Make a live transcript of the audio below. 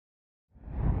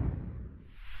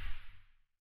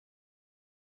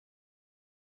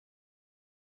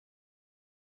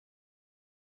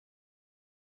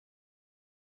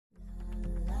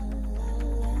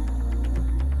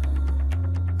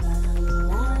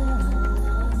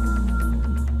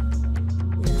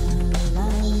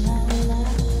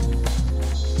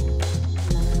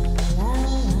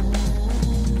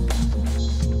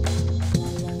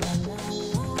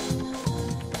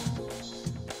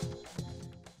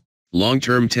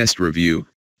Long-term test review,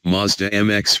 Mazda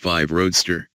MX-5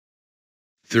 Roadster.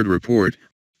 Third report,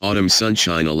 autumn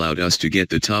sunshine allowed us to get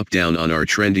the top down on our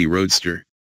trendy Roadster.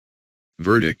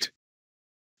 Verdict: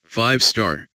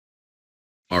 5-star.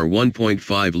 Our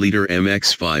 1.5-liter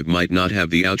MX-5 might not have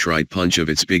the outright punch of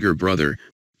its bigger brother,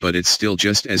 but it's still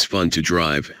just as fun to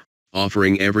drive,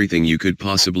 offering everything you could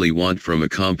possibly want from a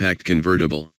compact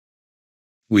convertible.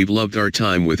 We've loved our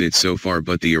time with it so far,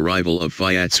 but the arrival of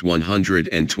Fiat's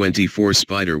 124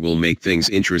 Spider will make things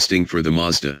interesting for the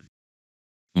Mazda.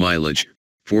 Mileage: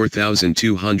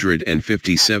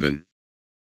 4,257.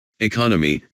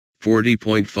 Economy: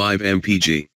 40.5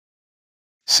 mpg.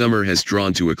 Summer has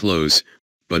drawn to a close,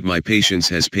 but my patience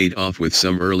has paid off with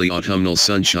some early autumnal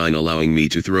sunshine allowing me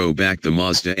to throw back the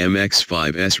Mazda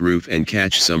MX-5's roof and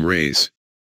catch some rays.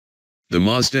 The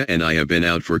Mazda and I have been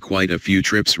out for quite a few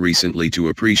trips recently to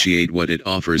appreciate what it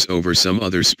offers over some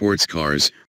other sports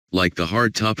cars, like the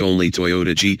hardtop-only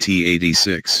Toyota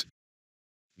GT86.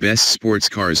 Best sports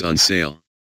cars on sale.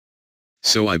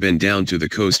 So I've been down to the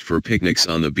coast for picnics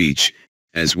on the beach,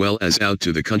 as well as out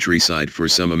to the countryside for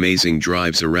some amazing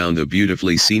drives around the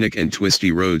beautifully scenic and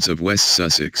twisty roads of West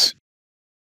Sussex.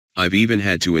 I've even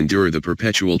had to endure the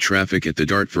perpetual traffic at the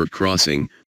Dartford crossing,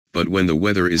 but when the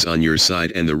weather is on your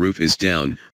side and the roof is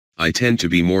down, I tend to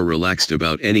be more relaxed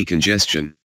about any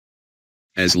congestion.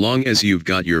 As long as you've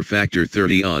got your factor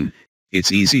 30 on,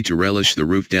 it's easy to relish the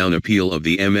roof down appeal of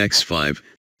the MX-5,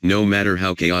 no matter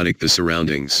how chaotic the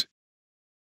surroundings.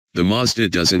 The Mazda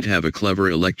doesn't have a clever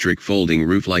electric folding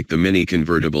roof like the Mini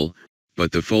convertible,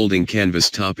 but the folding canvas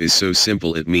top is so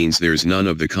simple it means there's none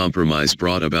of the compromise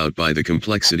brought about by the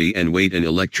complexity and weight an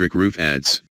electric roof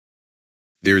adds.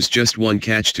 There's just one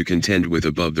catch to contend with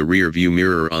above the rear view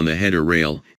mirror on the header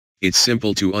rail. It's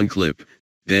simple to unclip,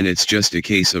 then it's just a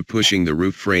case of pushing the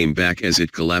roof frame back as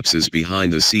it collapses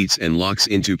behind the seats and locks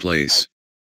into place.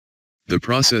 The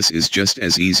process is just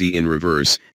as easy in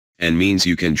reverse, and means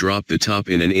you can drop the top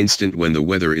in an instant when the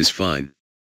weather is fine.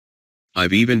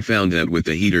 I've even found that with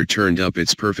the heater turned up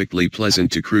it's perfectly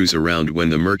pleasant to cruise around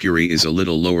when the mercury is a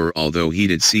little lower, although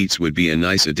heated seats would be a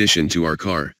nice addition to our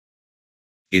car.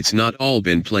 It's not all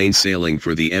been plain sailing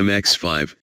for the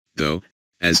MX-5, though,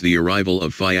 as the arrival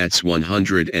of Fiat's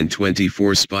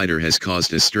 124 Spider has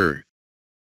caused a stir.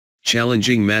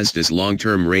 Challenging Mazda's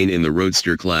long-term reign in the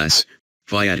Roadster class,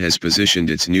 Fiat has positioned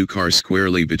its new car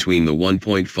squarely between the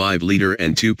 1.5-liter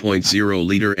and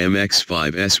 2.0-liter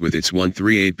MX-5s with its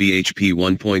 138 bhp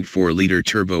 1.4-liter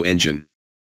turbo engine.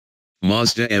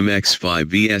 Mazda MX-5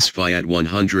 vs Fiat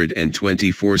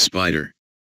 124 Spider.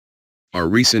 Our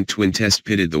recent twin test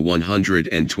pitted the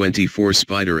 124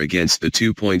 Spider against the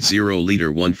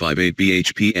 2.0-liter 158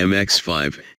 bhp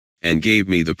MX-5, and gave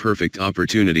me the perfect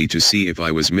opportunity to see if I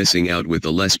was missing out with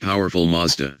the less powerful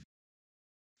Mazda.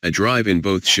 A drive in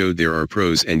both showed there are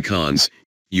pros and cons.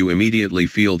 You immediately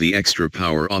feel the extra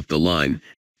power off the line,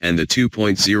 and the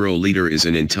 2.0-liter is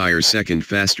an entire second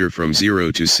faster from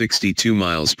 0 to 62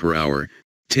 miles per hour,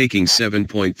 taking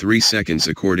 7.3 seconds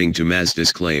according to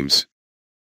Mazda's claims.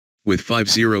 With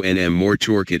 50 Nm more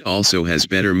torque, it also has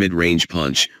better mid-range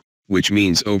punch, which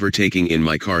means overtaking in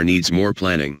my car needs more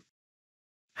planning.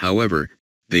 However,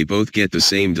 they both get the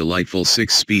same delightful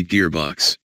 6-speed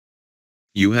gearbox.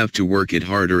 You have to work it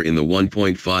harder in the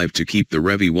 1.5 to keep the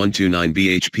Revy 129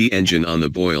 bhp engine on the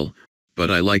boil, but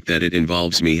I like that it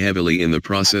involves me heavily in the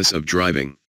process of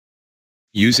driving.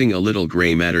 Using a little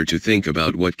gray matter to think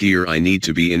about what gear I need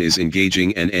to be in is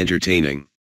engaging and entertaining.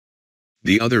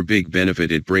 The other big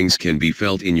benefit it brings can be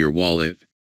felt in your wallet.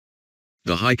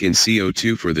 The hike in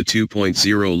CO2 for the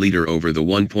 2.0-liter over the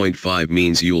 1.5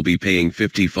 means you'll be paying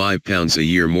 £55 a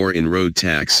year more in road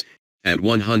tax, at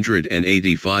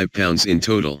 £185 in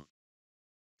total.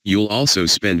 You'll also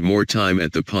spend more time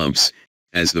at the pumps,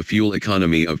 as the fuel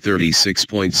economy of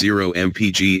 36.0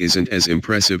 mpg isn't as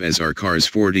impressive as our car's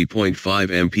 40.5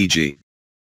 mpg.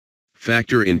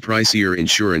 Factor in pricier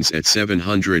insurance at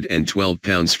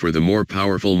 £712 for the more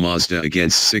powerful Mazda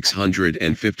against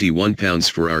 £651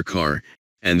 for our car,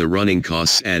 and the running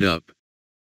costs add up.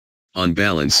 On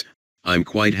balance, I'm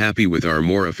quite happy with our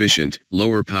more efficient,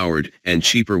 lower-powered, and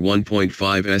cheaper 1.5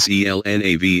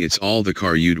 SELNAV. It's all the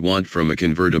car you'd want from a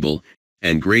convertible,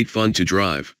 and great fun to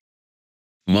drive.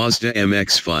 Mazda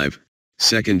MX-5,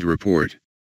 second report.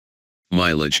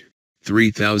 Mileage: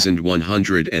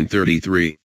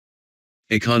 3,133.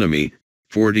 Economy: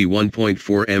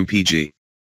 41.4 mpg.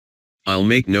 I'll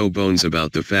make no bones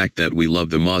about the fact that we love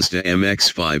the Mazda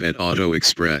MX-5 at Auto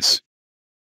Express.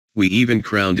 We even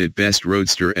crowned it Best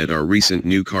Roadster at our recent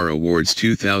New Car Awards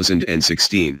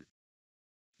 2016.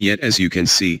 Yet as you can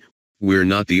see, We're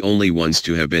not the only ones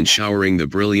to have been showering the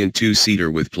brilliant two-seater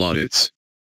with plaudits.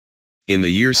 In the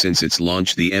year since its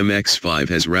launch, the MX-5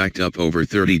 has racked up over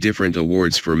 30 different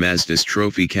awards for Mazda's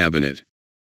trophy cabinet.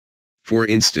 For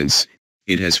instance,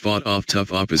 it has fought off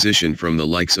tough opposition from the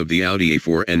likes of the Audi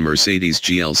A4 and Mercedes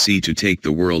GLC to take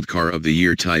the World Car of the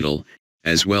Year title,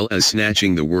 as well as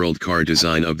snatching the World Car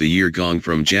Design of the Year gong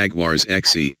from Jaguar's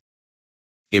XE.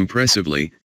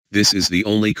 Impressively, this is the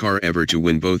only car ever to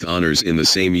win both honors in the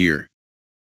same year.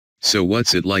 So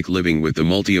what's it like living with the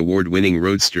multi-award-winning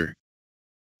Roadster?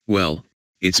 Well,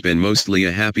 it's been mostly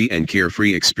a happy and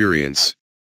carefree experience.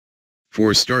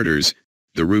 For starters,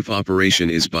 the roof operation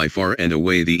is by far and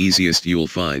away the easiest you'll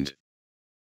find.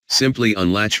 Simply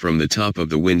unlatch from the top of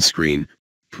the windscreen,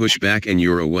 push back and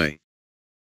you're away.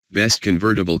 Best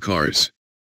convertible cars.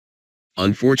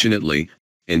 Unfortunately,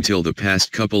 until the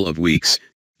past couple of weeks,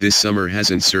 this summer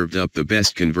hasn't served up the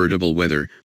best convertible weather,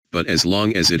 but as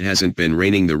long as it hasn't been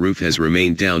raining, the roof has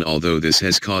remained down, although this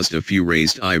has caused a few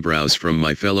raised eyebrows from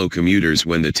my fellow commuters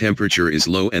when the temperature is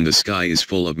low and the sky is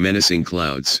full of menacing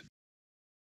clouds.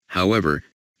 However,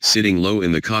 sitting low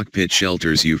in the cockpit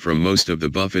shelters you from most of the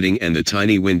buffeting, and the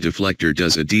tiny wind deflector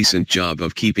does a decent job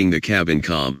of keeping the cabin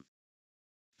calm.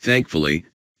 Thankfully,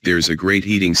 there's a great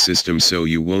heating system, so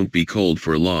you won't be cold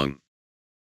for long.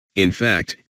 In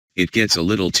fact, it gets a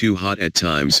little too hot at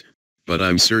times, but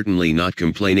I'm certainly not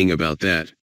complaining about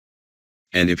that.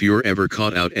 And if you're ever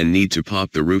caught out and need to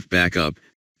pop the roof back up,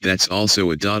 that's also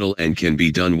a doddle and can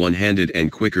be done one-handed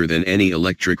and quicker than any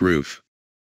electric roof.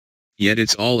 Yet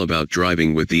it's all about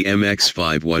driving with the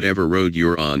MX-5 whatever road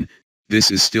you're on.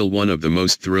 This is still one of the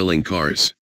most thrilling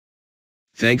cars.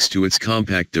 Thanks to its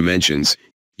compact dimensions,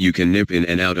 you can nip in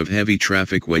and out of heavy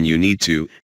traffic when you need to,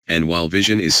 and while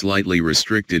vision is slightly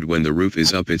restricted when the roof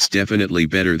is up, it's definitely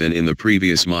better than in the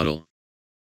previous model.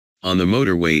 On the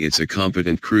motorway it's a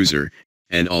competent cruiser,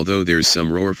 and although there's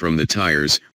some roar from the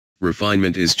tires,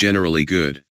 refinement is generally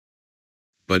good.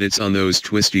 But it's on those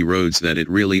twisty roads that it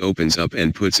really opens up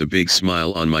and puts a big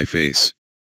smile on my face.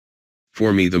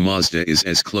 For me, the Mazda is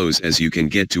as close as you can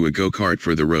get to a go-kart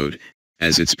for the road,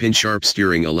 as its pin-sharp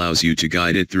steering allows you to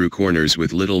guide it through corners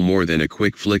with little more than a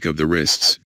quick flick of the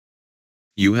wrists.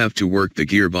 You have to work the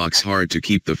gearbox hard to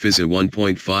keep the fizzy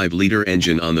 1.5-liter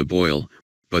engine on the boil,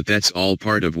 but that's all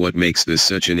part of what makes this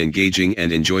such an engaging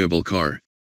and enjoyable car.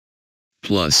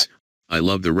 Plus, I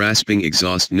love the rasping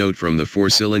exhaust note from the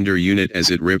 4-cylinder unit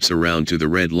as it rips around to the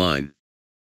red line.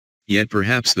 Yet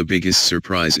perhaps the biggest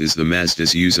surprise is the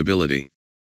Mazda's usability.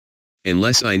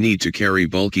 Unless I need to carry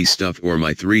bulky stuff or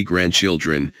my 3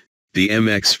 grandchildren, the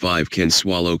MX-5 can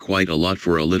swallow quite a lot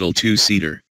for a little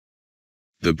two-seater.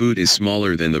 The boot is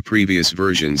smaller than the previous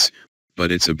versions, but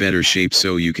it's a better shape,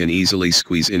 so you can easily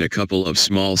squeeze in a couple of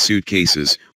small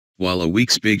suitcases, while a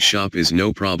week's big shop is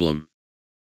no problem.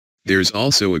 There's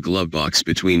also a glove box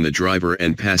between the driver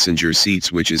and passenger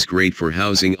seats, which is great for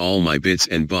housing all my bits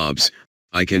and bobs.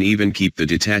 I can even keep the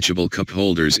detachable cup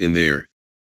holders in there.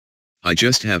 I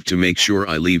just have to make sure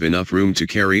I leave enough room to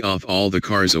carry off all the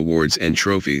car's awards and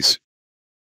trophies.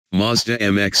 Mazda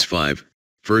MX-5,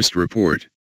 first report.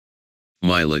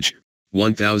 Mileage,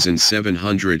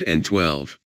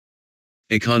 1,712.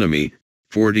 Economy,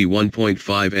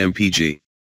 41.5 mpg.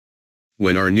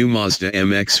 When our new Mazda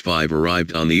MX-5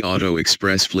 arrived on the Auto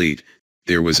Express fleet,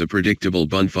 there was a predictable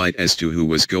bunfight as to who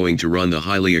was going to run the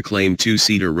highly acclaimed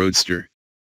two-seater Roadster.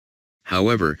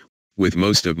 However, with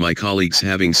most of my colleagues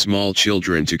having small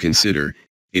children to consider,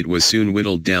 it was soon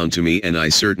whittled down to me, and I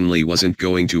certainly wasn't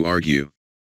going to argue.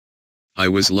 I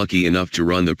was lucky enough to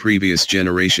run the previous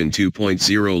generation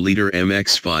 2.0-liter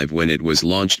MX-5 when it was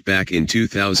launched back in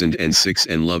 2006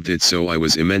 and loved it, so I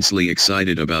was immensely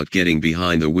excited about getting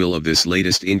behind the wheel of this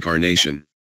latest incarnation.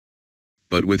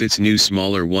 But with its new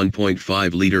smaller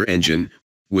 1.5-liter engine,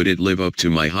 would it live up to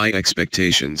my high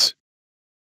expectations?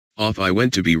 Off I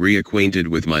went to be reacquainted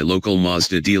with my local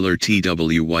Mazda dealer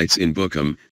T.W. White's in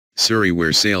Bookham, Surrey,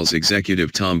 where sales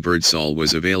executive Tom Birdsall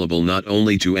was available not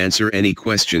only to answer any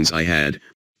questions I had,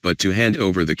 but to hand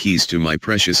over the keys to my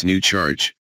precious new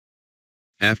charge.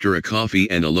 After a coffee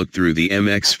and a look through the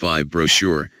MX-5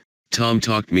 brochure, Tom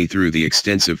talked me through the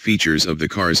extensive features of the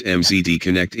car's MZD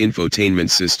Connect infotainment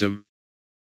system.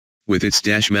 With its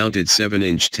dash-mounted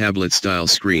 7-inch tablet-style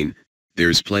screen,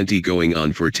 there's plenty going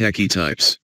on for techie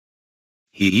types.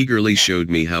 He eagerly showed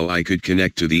me how I could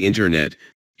connect to the internet,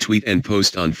 tweet and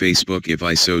post on Facebook if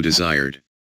I so desired.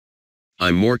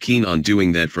 I'm more keen on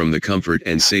doing that from the comfort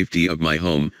and safety of my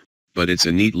home, but it's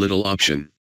a neat little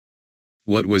option.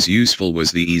 What was useful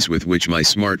was the ease with which my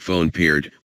smartphone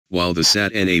paired, while the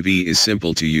sat nav is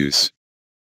simple to use.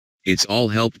 It's all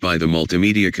helped by the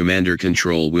multimedia commander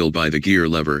control wheel by the gear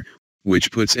lever,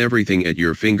 which puts everything at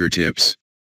your fingertips.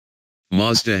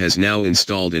 Mazda has now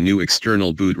installed a new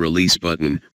external boot release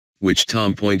button, which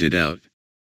Tom pointed out.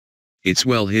 It's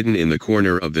well hidden in the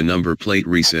corner of the number plate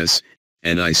recess,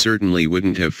 and I certainly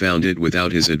wouldn't have found it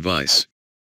without his advice.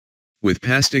 With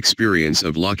past experience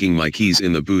of locking my keys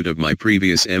in the boot of my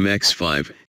previous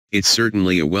MX-5, it's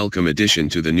certainly a welcome addition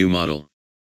to the new model.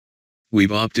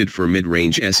 We've opted for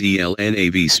mid-range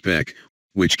SELNAV spec,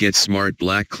 which gets smart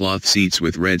black cloth seats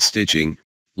with red stitching,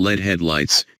 LED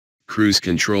headlights, cruise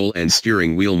control and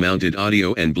steering wheel mounted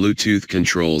audio and Bluetooth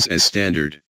controls as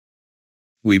standard.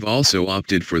 We've also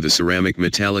opted for the ceramic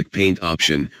metallic paint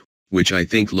option, which I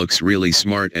think looks really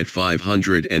smart at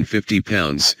 550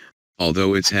 pounds,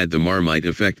 although it's had the Marmite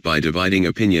effect by dividing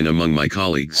opinion among my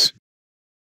colleagues.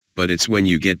 But it's when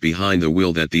you get behind the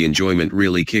wheel that the enjoyment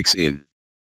really kicks in.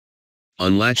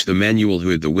 Unlatch the manual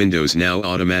hood. The windows now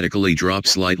automatically drop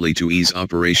slightly to ease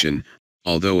operation,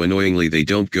 although annoyingly they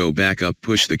don't go back up.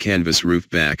 Push the canvas roof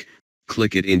back,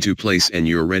 click it into place and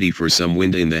you're ready for some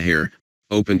wind in the hair,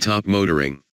 open top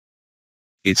motoring.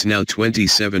 It's now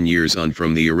 27 years on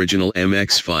from the original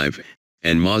MX-5,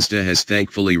 and Mazda has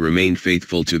thankfully remained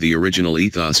faithful to the original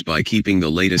ethos by keeping the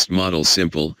latest model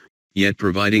simple, yet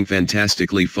providing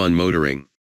fantastically fun motoring.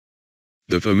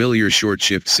 The familiar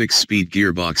short-shift 6-speed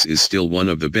gearbox is still one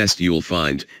of the best you'll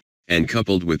find, and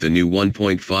coupled with the new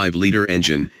 1.5-liter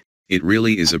engine, it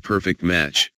really is a perfect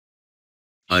match.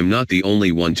 I'm not the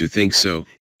only one to think so,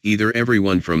 either.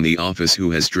 Everyone from the office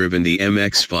who has driven the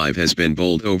MX-5 has been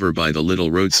bowled over by the little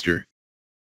Roadster.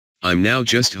 I'm now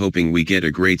just hoping we get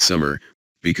a great summer,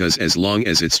 because as long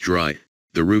as it's dry,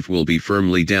 the roof will be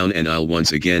firmly down and I'll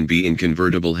once again be in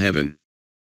convertible heaven.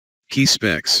 Key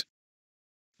specs.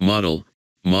 Model,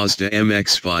 Mazda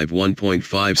MX-5 1.5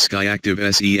 Skyactiv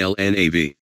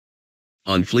SELNAV.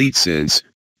 On fleet since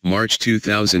March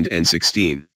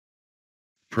 2016.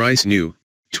 Price new,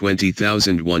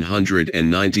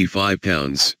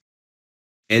 £20,195.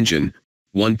 Engine,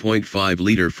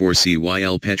 1.5-liter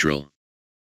 4CYL petrol.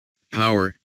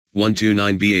 Power,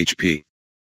 129 bhp.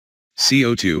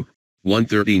 CO2,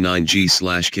 139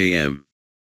 g/km.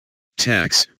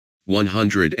 Tax,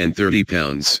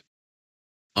 £130.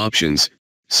 Options,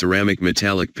 ceramic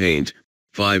metallic paint,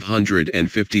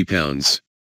 £550.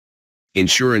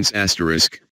 Insurance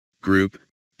asterisk, group,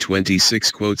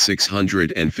 26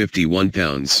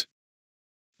 £651.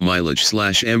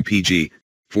 Mileage/mpg,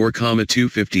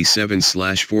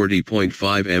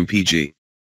 4,257/40.5 mpg.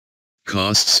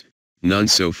 Costs, none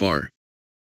so far.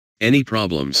 Any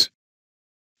problems?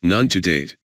 None to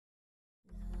date.